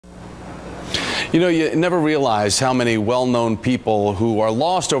You know, you never realize how many well-known people who are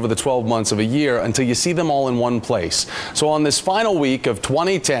lost over the 12 months of a year until you see them all in one place. So on this final week of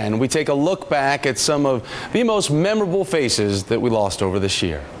 2010, we take a look back at some of the most memorable faces that we lost over this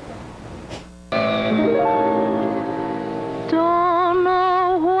year. Don't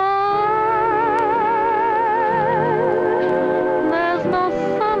know why there's no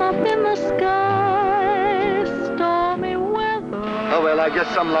sun up in the sky, stormy weather. Oh, well, I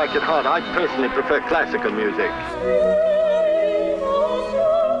guess some like it hot. I personally prefer classical music.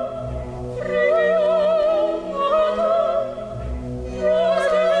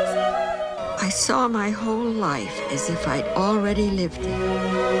 I saw my whole life as if I'd already lived it.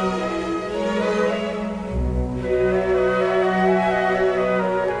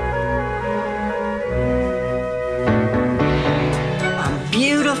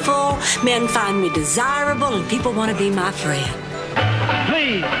 Men find me desirable and people want to be my friend.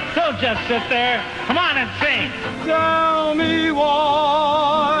 Please, don't just sit there. Come on and sing. Tell me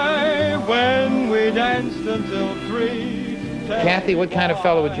why when we danced until 3. Kathy, what kind of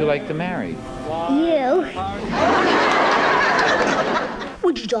fellow would you like to marry? You.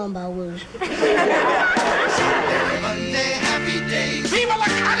 What you talking about, Willis?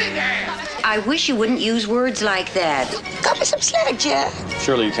 I wish you wouldn't use words like that. Cut me some slack, Jack.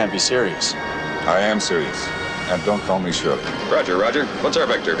 Surely you can't be serious. I am serious. And don't call me Shirley. Roger, Roger. What's our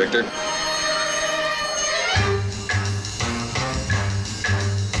vector, Victor?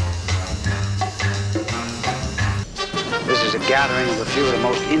 This is a gathering of a few of the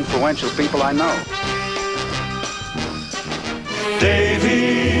most influential people I know.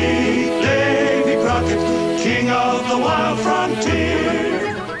 Davy Crockett, king of the wild frontier.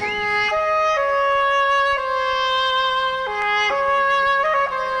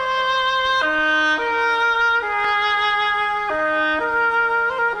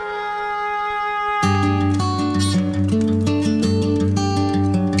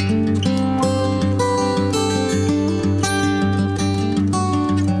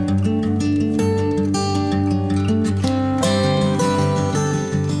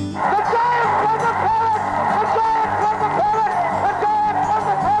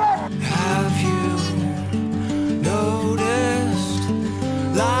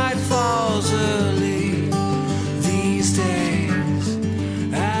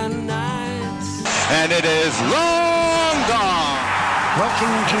 And it is long gone.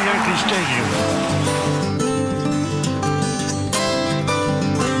 Welcome to Yankee Stadium.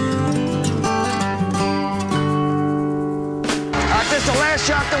 This is the last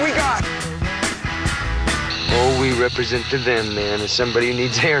shot that we got. Oh, we represent to them, man, as somebody who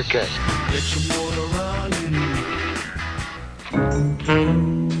needs a haircut. Get your motor running.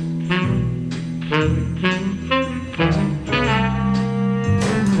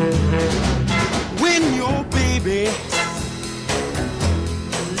 When your baby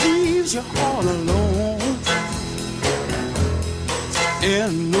leaves you all alone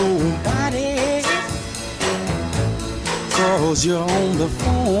and nobody calls you on the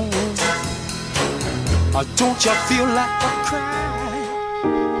phone, don't you feel like a cry?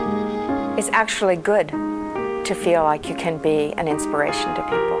 It's actually good to feel like you can be an inspiration to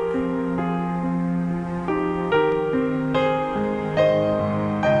people.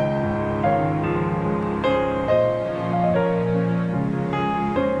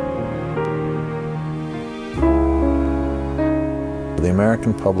 The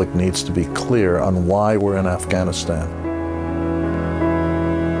American public needs to be clear on why we're in Afghanistan.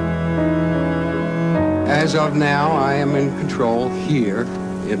 As of now, I am in control here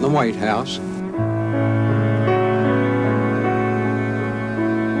in the White House.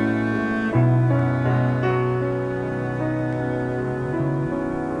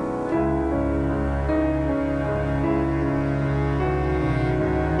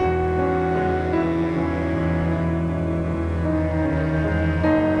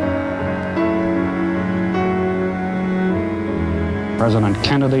 President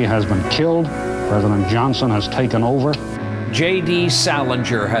Kennedy has been killed. President Johnson has taken over. J.D.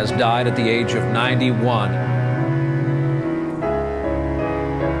 Salinger has died at the age of 91.